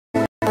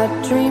A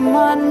dream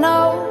I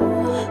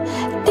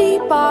know,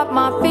 deep up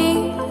my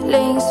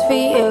feelings for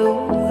you.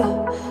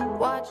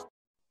 Watch.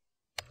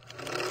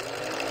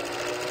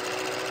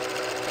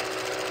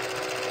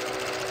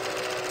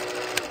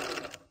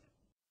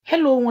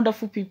 Hello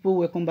wonderful people,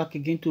 welcome back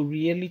again to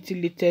Reality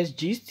Latest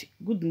Gist.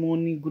 Good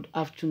morning, good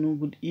afternoon,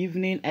 good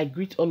evening. I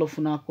greet all of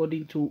una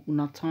according to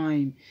una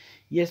time.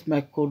 Yes,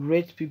 my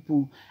correct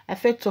people. I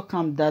felt talk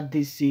am that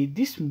they say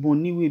this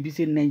money will be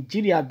say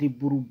Nigeria they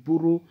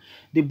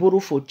borrow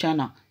for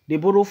China, they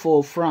borrow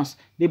for France,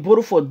 they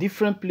borrow for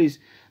different places.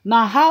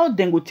 Now how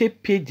dem go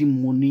take pay the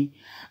money?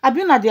 I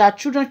been na their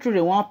children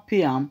want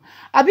pay am.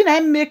 I been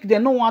I make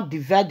them no want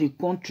divide the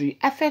country.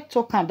 I felt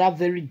talk am that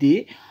very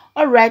day.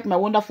 All right, my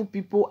wonderful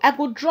people, I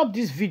go drop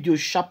this video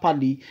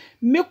sharply,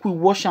 make we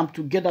watch them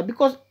together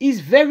because it's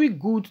very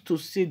good to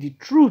say the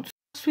truth.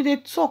 As we dey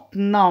talk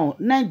now,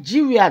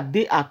 Nigeria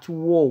they at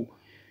war.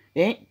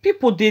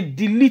 People they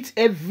delete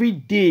every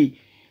day.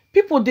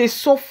 People they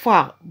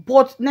suffer,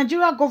 but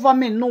Nigeria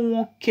government no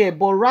one care,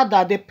 but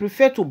rather they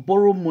prefer to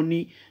borrow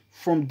money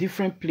from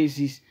different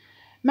places.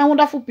 My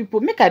wonderful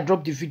people, make I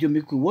drop the video,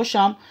 make we watch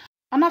them,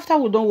 and after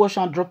we don't watch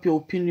them, drop your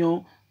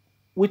opinion.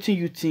 What do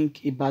you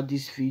think about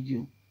this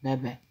video?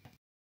 Bye-bye.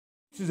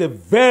 This is a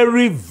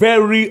very,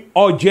 very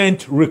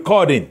urgent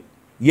recording.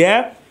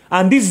 Yeah?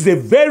 And this is a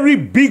very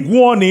big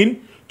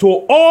warning to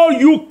all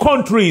you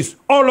countries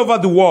all over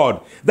the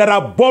world that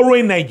are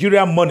borrowing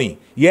Nigerian money.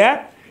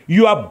 Yeah?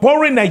 You are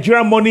borrowing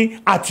Nigerian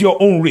money at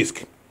your own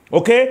risk.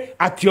 Okay?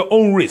 At your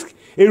own risk.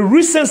 A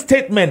recent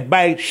statement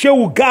by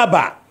Shehu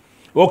Garba,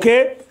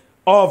 okay,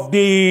 of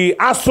the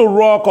Aso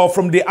Rock or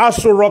from the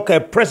Aso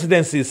Rock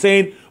presidency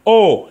saying,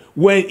 oh,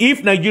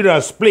 if Nigeria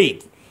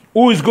split,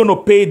 who is going to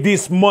pay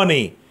this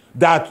money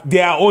that they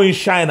are owing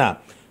China?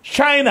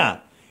 China,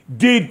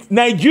 did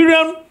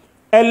Nigerian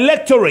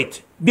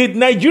electorate, did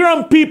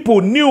Nigerian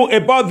people knew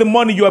about the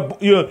money you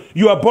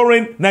are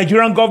borrowing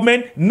Nigerian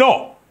government?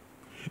 No.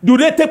 Do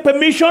they take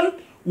permission?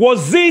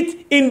 Was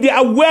it in the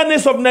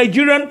awareness of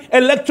Nigerian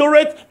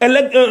electorate,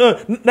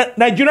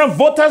 Nigerian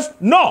voters?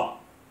 No.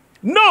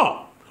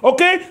 No.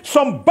 Okay?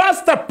 Some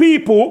bastard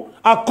people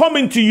are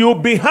coming to you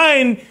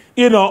behind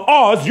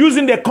us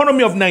using the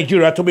economy of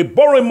Nigeria to be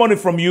borrowing money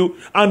from you,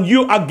 and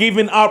you are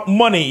giving out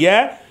money,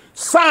 yeah?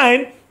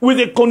 Signed with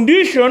a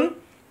condition,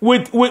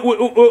 with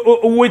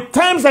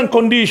terms and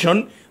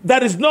condition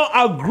that is not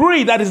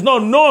agreed, that is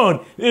not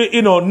known,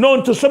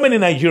 known to so many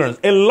Nigerians,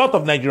 a lot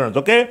of Nigerians,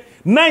 okay?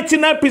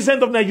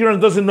 99% of Nigerians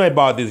doesn't know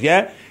about this,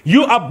 yeah?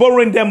 You are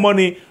borrowing them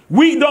money.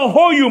 We don't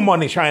owe you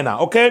money, China,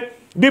 okay?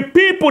 The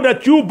people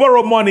that you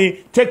borrow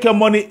money, take your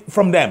money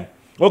from them.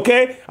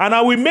 Okay, and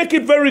I will make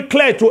it very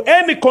clear to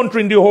any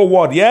country in the whole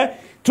world, yeah?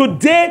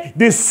 Today,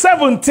 the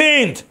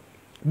 17th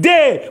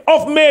day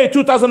of May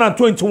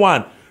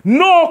 2021,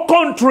 no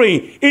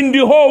country in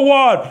the whole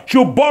world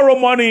should borrow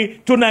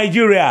money to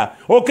Nigeria,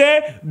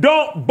 okay?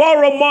 Don't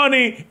borrow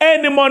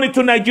any money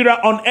to Nigeria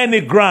on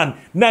any ground.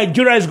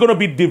 Nigeria is going to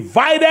be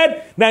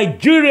divided.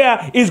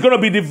 Nigeria is going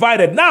to be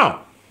divided.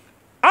 Now,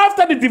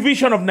 after the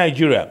division of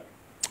Nigeria,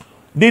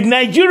 the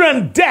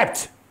Nigerian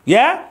debt,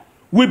 yeah,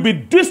 will be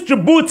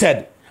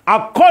distributed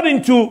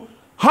according to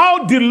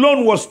how the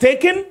loan was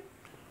taken,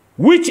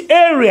 which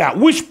area,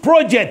 which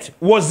project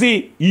was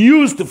it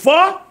used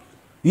for,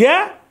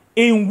 yeah,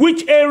 in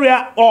which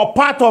area or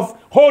part of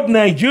whole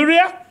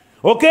Nigeria,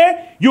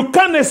 okay? You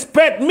can't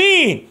expect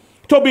me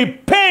to be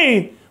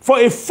paying for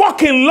a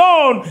fucking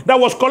loan that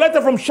was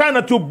collected from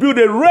China to build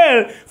a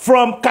rail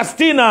from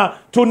Castina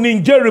to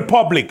Niger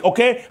Republic,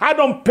 okay? I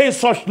don't pay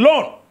such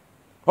loan.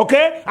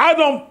 Okay, I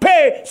don't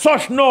pay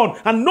such loan,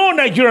 and no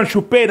Nigerian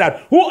should pay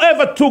that.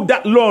 Whoever took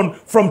that loan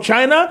from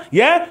China,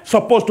 yeah,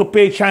 supposed to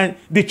pay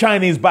the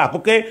Chinese back.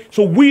 Okay,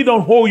 so we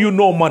don't owe you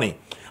no money,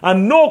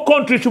 and no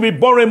country should be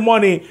borrowing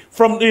money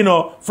from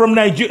from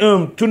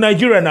Nigeria to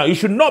Nigeria now. You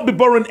should not be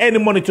borrowing any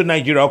money to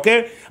Nigeria.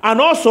 Okay,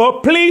 and also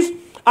please,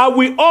 I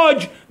will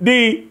urge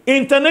the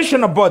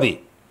international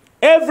body,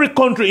 every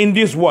country in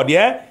this world,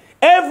 yeah,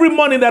 every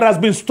money that has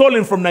been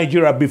stolen from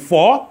Nigeria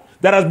before,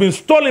 that has been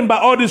stolen by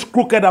all these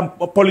crooked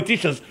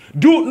politicians,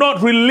 do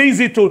not release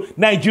it to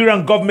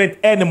Nigerian government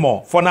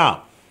anymore for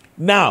now.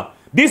 Now,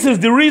 this is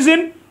the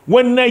reason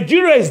when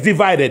Nigeria is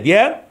divided,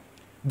 yeah?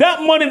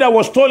 That money that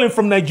was stolen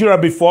from Nigeria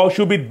before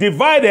should be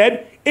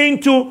divided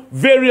into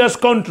various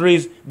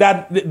countries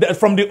that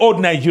from the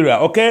old Nigeria,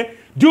 okay?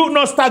 Do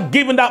not start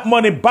giving that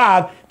money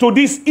back to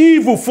these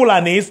evil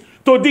Fulanis,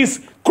 to these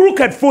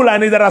crooked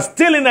Fulani that are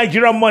stealing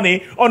Nigerian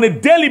money on a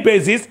daily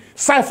basis,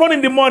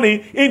 siphoning the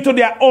money into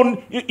their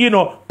own,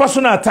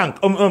 personal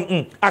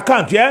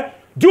account, yeah?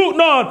 Do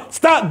not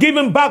start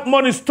giving back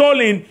money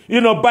stolen,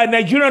 by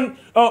Nigerian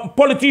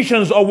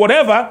politicians or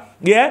whatever,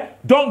 yeah?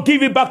 Don't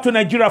give it back to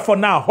Nigeria for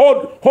now.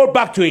 Hold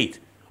back to it,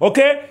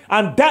 okay?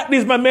 And that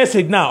is my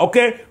message now,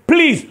 okay?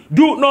 Please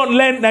do not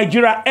lend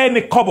Nigeria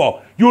any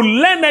kobo. You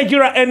lend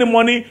Nigeria any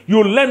money,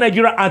 you lend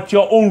Nigeria at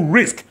your own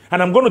risk.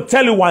 And I'm going to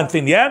tell you one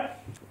thing, yeah?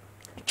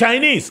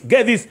 Chinese,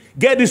 get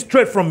this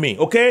straight from me,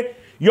 okay?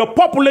 Your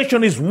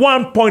population is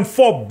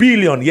 1.4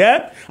 billion,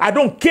 yeah? I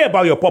don't care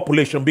about your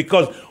population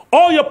because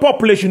all your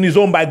population is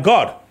owned by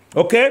God,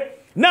 okay?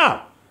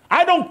 Now,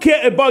 I don't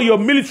care about your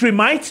military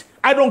might.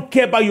 I don't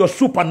care about your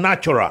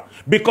supernatural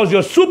because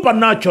your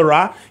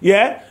supernatural,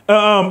 yeah,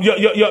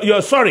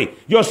 your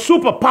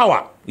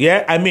superpower,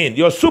 yeah, I mean,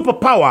 your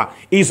superpower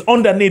is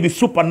underneath the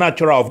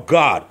supernatural of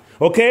God,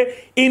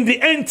 okay? In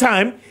the end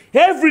time,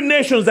 every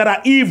nation that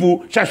are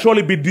evil shall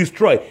surely be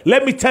destroyed.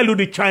 Let me tell you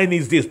the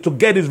Chinese this to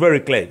get this very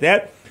clear,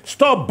 yeah?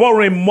 Stop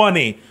borrowing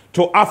money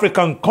to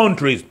African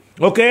countries,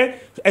 okay?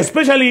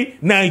 Especially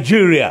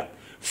Nigeria.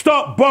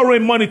 Stop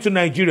borrowing money to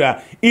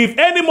Nigeria. If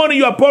any money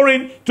you are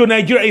borrowing to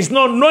Nigeria is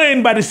not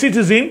known by the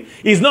citizen,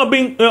 is not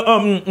being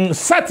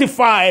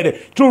certified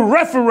through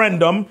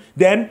referendum,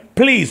 then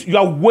please, you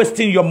are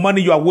wasting your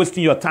money, you are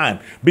wasting your time.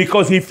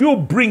 Because if you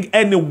bring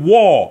any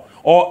war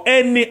or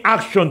any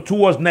action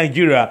towards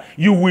Nigeria,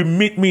 you will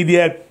meet me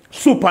there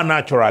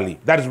supernaturally.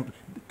 That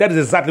is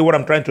exactly what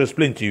I'm trying to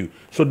explain to you.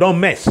 So don't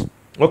mess,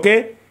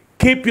 okay?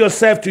 Keep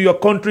yourself to your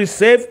country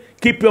safe.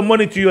 Keep your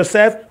money to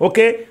yourself,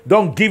 okay?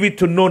 Don't give it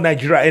to no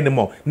Nigeria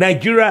anymore.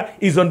 Nigeria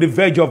is on the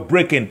verge of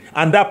breaking,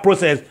 and that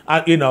process,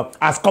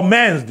 has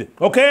commenced,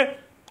 okay?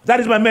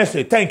 That is my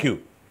message. Thank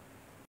you.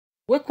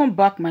 Welcome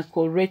back, my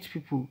correct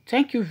people.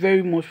 Thank you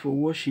very much for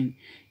watching.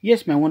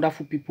 Yes, my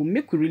wonderful people,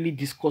 make we really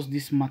discuss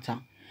this matter.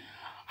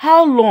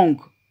 How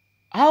long,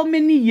 how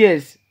many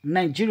years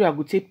Nigeria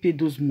go take pay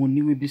those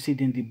money we be say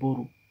dem dey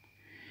borrow?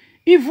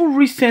 Even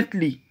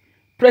recently,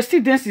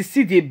 presidency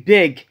see dey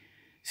beg,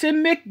 say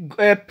make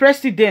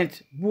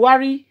President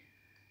Buhari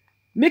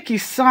make he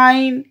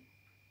sign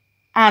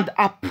and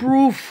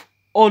approve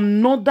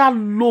another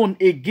loan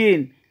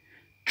again,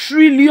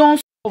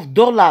 trillions of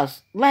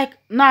dollars. Like,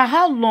 now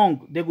how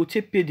long they go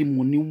take pay the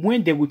money?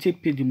 When they go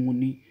take pay the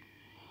money?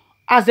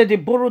 As they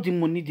borrow the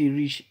money, they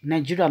reach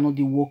Nigeria, not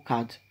the work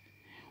hard.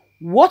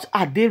 What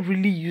are they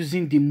really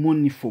using the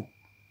money for?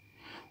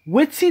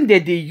 Wetin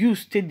that they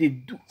use till they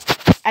do?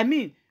 I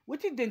mean,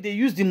 wetin then they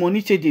use the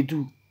money till they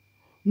do?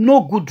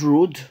 No good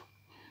road,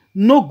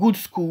 no good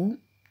school,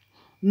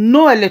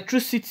 no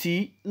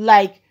electricity.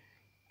 Like,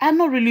 I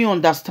don't really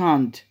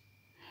understand.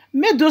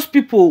 Make those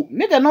people,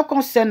 make them not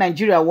come sell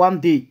Nigeria one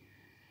day.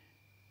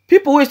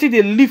 People who say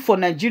they live for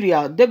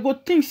Nigeria, they go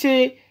think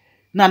say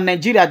na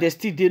Nigeria they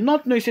still they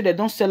not know say they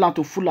don't sell out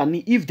to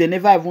Fulani if they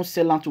never even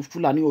sell out to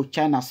Fulani or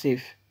China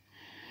safe.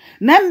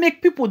 Now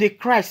make people they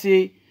cry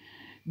say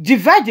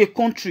divide the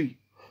country,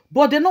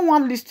 but they don't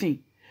want listening.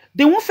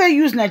 They won't fair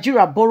use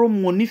Nigeria borrow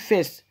money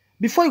first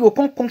before it will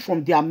come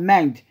from their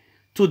mind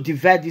to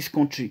divide this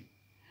country.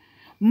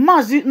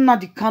 Mazi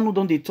Nnamdi Kanu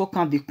don dey talk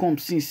and they come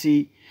since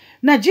say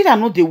Nigeria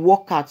no dey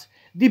work out.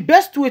 The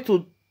best way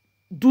to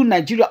do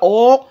Nigeria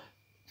or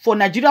for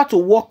Nigeria to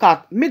work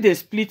out, make they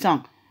split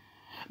am.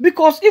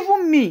 Because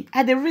even me,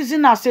 I the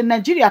reason I say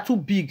Nigeria too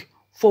big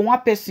for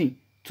one person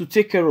to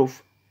take care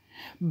of.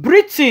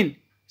 Britain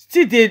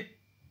still they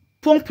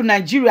pump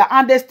Nigeria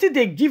and they still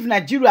they give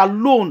Nigeria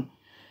loan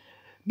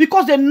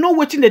because they know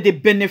wetin they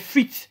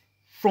benefit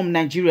from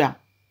Nigeria.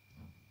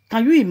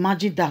 Can you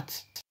imagine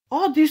that?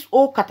 All this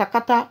old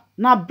katakata,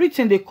 now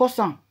Britain they cause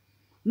am.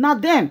 Now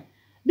them.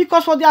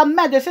 Because for their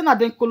mind, they say now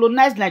they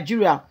colonize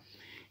Nigeria.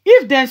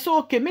 If they say,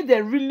 okay, make they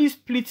really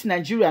split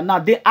Nigeria, now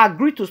they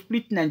agree to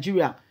split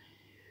Nigeria.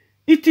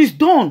 It is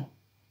done.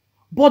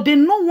 But they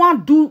no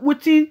want do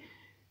wetin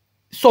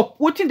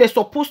they're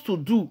supposed to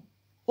do,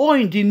 or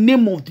in the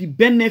name of the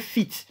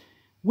benefits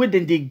where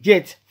then they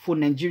get for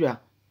Nigeria.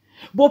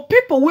 But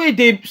people where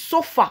they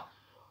suffer,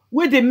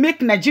 where they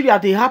make Nigeria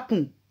they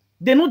happen,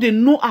 they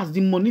know as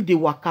the money they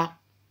waka,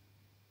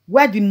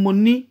 where the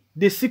money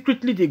they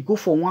secretly they go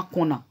for one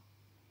corner.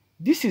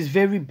 This is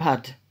very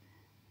bad.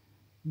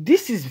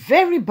 This is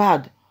very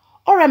bad.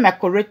 All right, my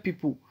correct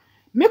people,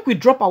 make we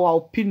drop our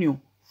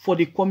opinion for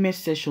the comment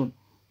section.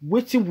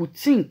 Wetin we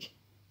think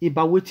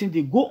about wetin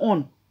they go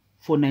on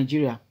for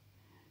Nigeria.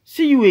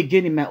 See you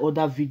again in my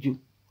other video.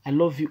 I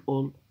love you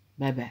all.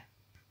 Bye bye.